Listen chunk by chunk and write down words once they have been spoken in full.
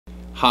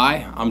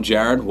Hi, I'm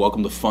Jared.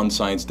 Welcome to Fun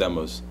Science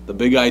Demos. The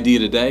big idea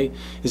today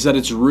is that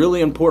it's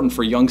really important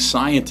for young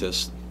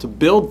scientists to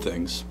build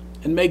things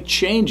and make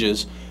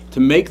changes to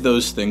make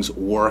those things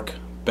work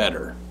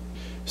better.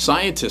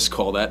 Scientists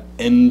call that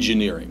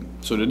engineering.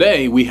 So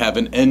today we have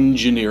an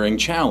engineering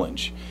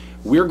challenge.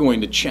 We're going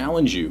to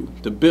challenge you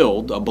to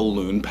build a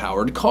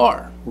balloon-powered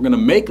car. We're going to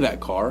make that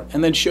car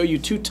and then show you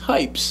two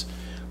types.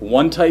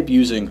 One type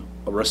using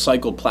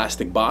recycled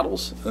plastic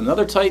bottles, and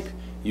another type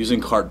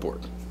using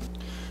cardboard.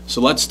 So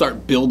let's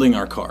start building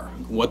our car.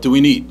 What do we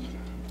need?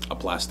 A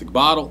plastic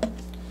bottle,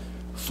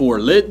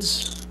 4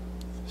 lids,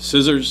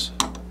 scissors,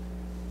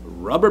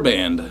 rubber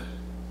band,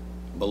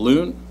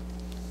 balloon,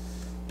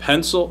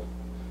 pencil,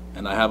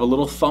 and I have a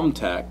little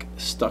thumbtack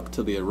stuck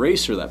to the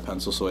eraser of that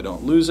pencil so I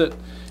don't lose it.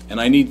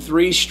 And I need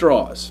 3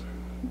 straws.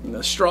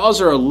 The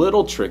straws are a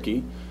little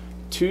tricky,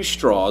 2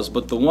 straws,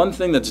 but the one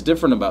thing that's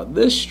different about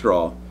this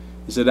straw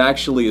is it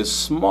actually is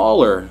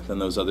smaller than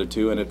those other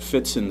 2 and it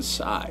fits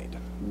inside.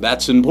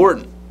 That's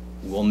important.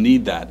 We'll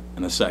need that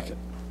in a second.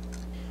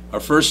 Our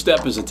first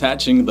step is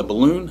attaching the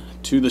balloon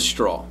to the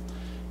straw.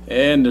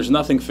 And there's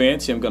nothing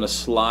fancy. I'm going to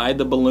slide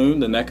the balloon,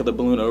 the neck of the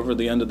balloon, over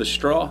the end of the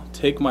straw,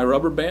 take my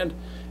rubber band,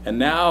 and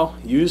now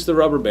use the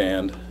rubber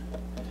band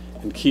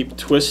and keep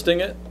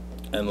twisting it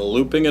and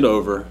looping it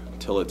over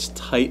till it's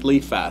tightly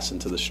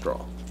fastened to the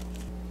straw.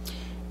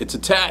 It's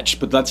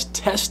attached, but let's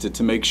test it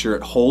to make sure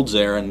it holds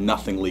air and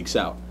nothing leaks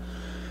out.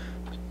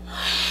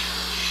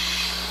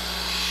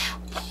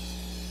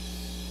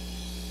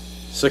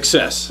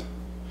 Success.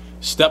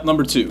 Step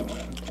number 2.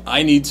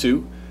 I need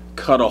to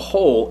cut a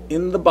hole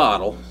in the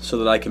bottle so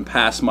that I can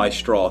pass my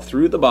straw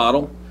through the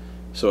bottle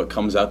so it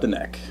comes out the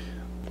neck.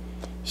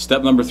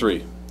 Step number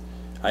 3.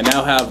 I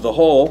now have the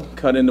hole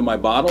cut into my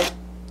bottle,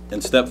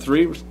 and step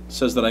 3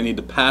 says that I need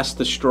to pass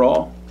the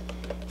straw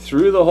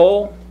through the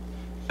hole,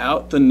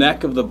 out the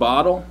neck of the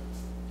bottle,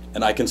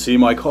 and I can see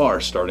my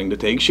car starting to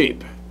take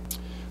shape.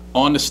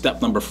 On to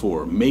step number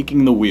 4,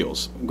 making the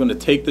wheels. I'm going to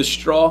take this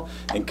straw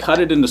and cut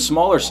it into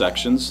smaller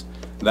sections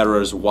that are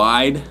as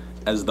wide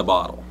as the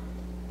bottle.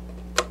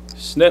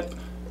 Snip,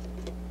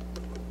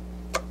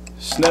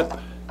 snip.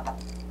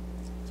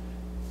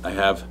 I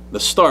have the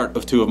start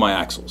of 2 of my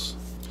axles.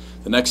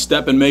 The next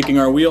step in making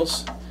our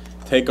wheels,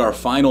 take our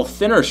final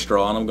thinner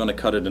straw and I'm going to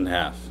cut it in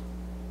half.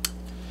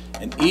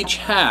 And each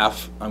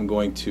half I'm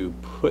going to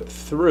put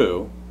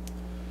through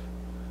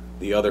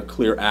the other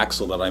clear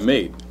axle that I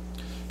made.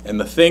 And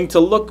the thing to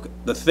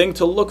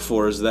look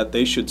for is that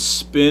they should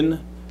spin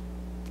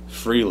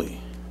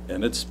freely,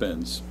 and it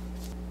spins.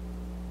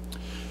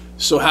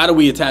 So how do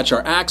we attach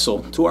our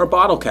axle to our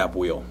bottle cap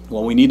wheel?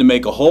 Well, we need to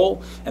make a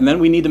hole, and then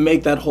we need to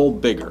make that hole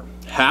bigger.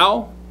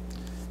 How?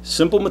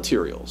 Simple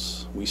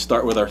materials. We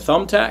start with our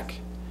thumbtack.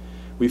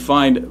 We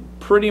find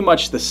pretty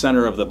much the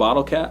center of the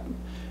bottle cap.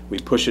 We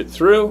push it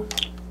through.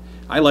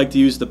 I like to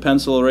use the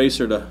pencil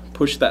eraser to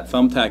push that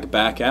thumbtack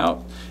back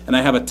out, and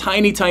I have a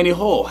tiny, tiny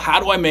hole. How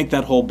do I make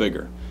that hole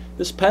bigger?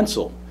 This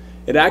pencil,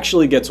 it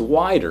actually gets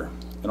wider,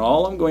 and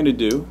all I'm going to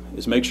do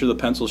is make sure the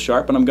pencil's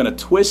sharp, and I'm going to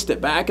twist it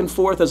back and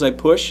forth as I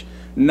push,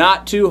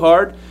 not too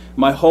hard.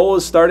 My hole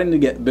is starting to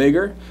get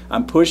bigger.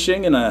 I'm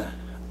pushing, and I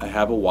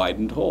have a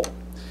widened hole.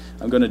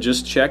 I'm going to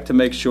just check to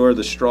make sure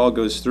the straw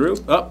goes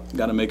through. Oh,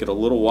 got to make it a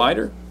little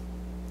wider.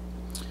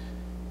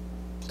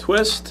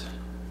 Twist.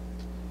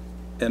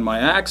 And my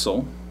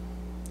axle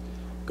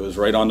goes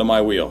right onto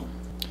my wheel.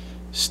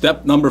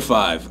 Step number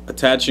 5,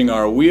 attaching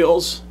our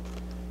wheels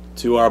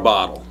to our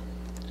bottle.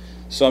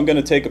 So I'm going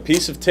to take a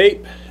piece of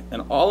tape,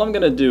 and all I'm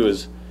going to do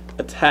is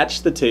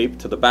attach the tape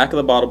to the back of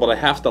the bottle, but I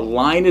have to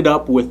line it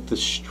up with the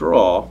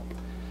straw.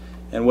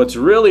 And what's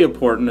really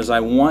important is I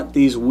want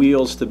these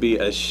wheels to be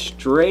as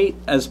straight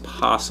as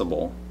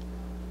possible,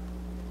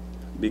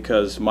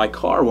 because my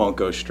car won't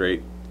go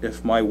straight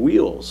if my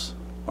wheels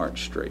aren't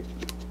straight.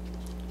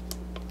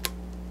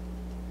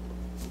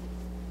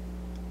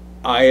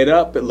 Eye it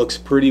up, it looks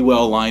pretty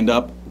well lined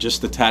up.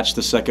 Just attach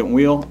the second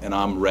wheel and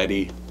I'm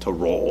ready to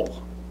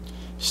roll.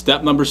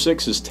 Step number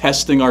 6 is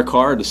testing our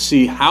car to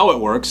see how it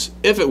works,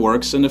 if it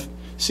works, and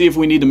see if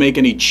we need to make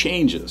any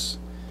changes.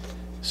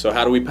 So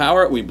how do we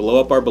power it? We blow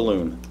up our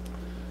balloon.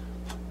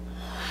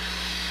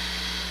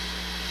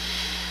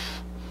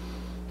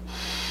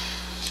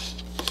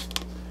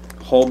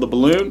 Hold the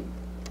balloon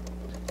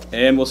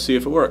and we'll see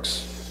if it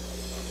works.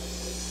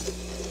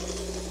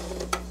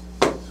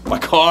 My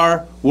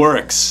car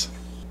works.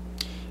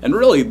 And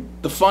really,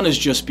 the fun is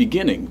just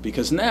beginning,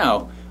 because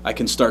now I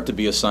can start to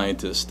be a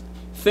scientist.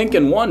 Think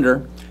and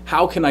wonder,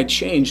 how can I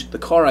change the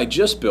car I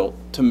just built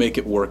to make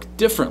it work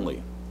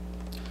differently?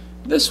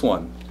 This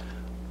one.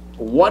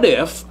 What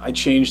if I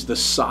change the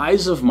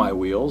size of my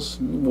wheels?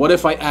 What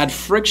if I add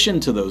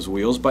friction to those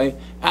wheels by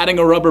adding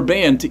a rubber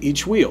band to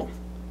each wheel?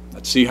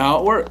 Let's see how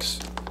it works.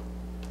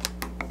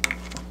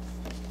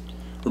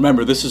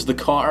 Remember, this is the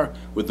car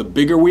with the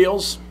bigger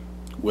wheels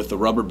with the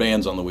rubber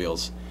bands on the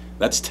wheels.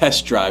 Let's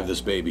test drive this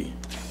baby.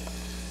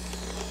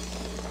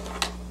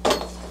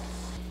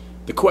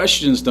 The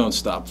questions don't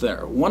stop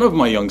there. One of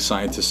my young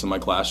scientists in my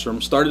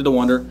classroom started to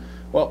wonder,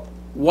 well,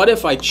 What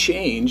if I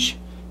change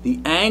the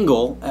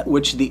angle at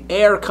which the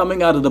air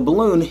coming out of the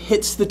balloon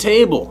hits the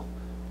table?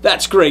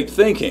 That's great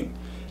thinking.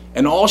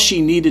 And all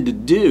she needed to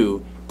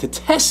do to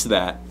test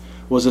that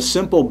was a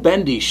simple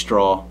bendy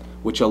straw,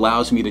 which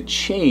allows me to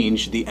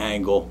change the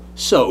angle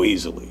so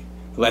easily.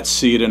 Let's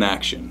see it in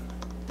action.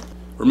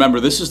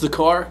 Remember, this is the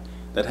car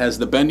that has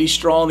the bendy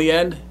straw on the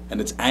end, and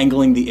it's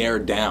angling the air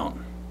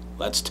down.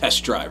 Let's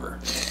test drive her.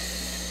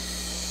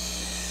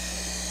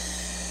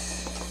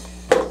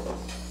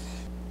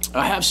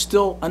 I have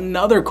still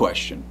another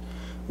question.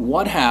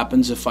 What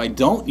happens if I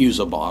don't use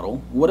a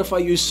bottle? What if I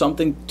use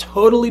something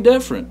totally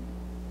different,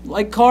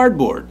 like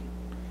cardboard?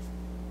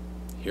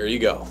 Here you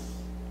go.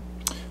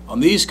 On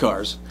these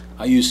cars,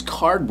 I used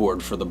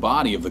cardboard for the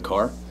body of the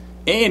car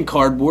and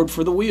cardboard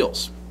for the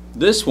wheels.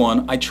 This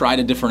one, I tried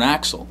a different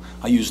axle.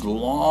 I used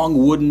long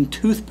wooden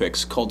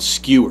toothpicks called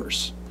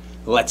skewers.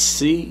 Let's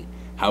see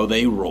how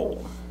they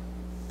roll.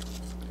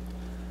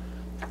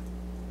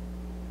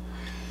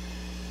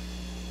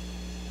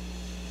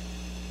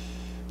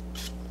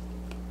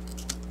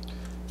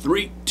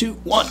 Three, two,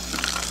 one.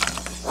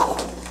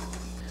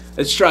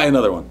 Let's try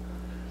another one.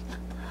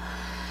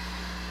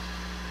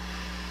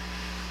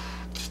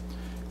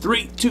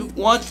 3, 2,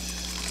 1.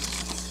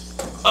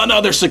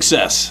 Another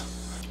success.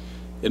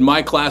 In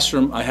my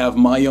classroom, I have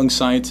my young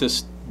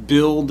scientists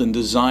build and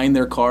design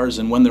their cars,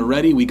 and when they're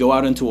ready, we go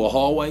out into a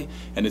hallway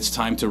and it's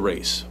time to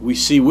race. We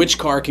see which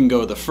car can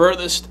go the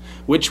furthest,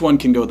 which one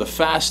can go the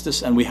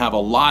fastest, and we have a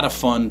lot of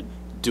fun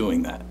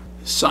doing that.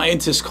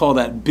 Scientists call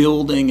that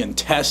building and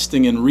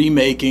testing and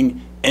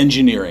remaking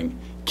engineering.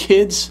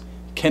 Kids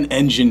can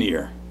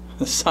engineer.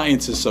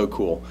 Science is so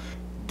cool.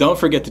 Don't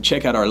forget to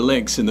check out our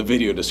links in the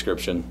video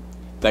description.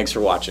 Thanks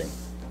for watching.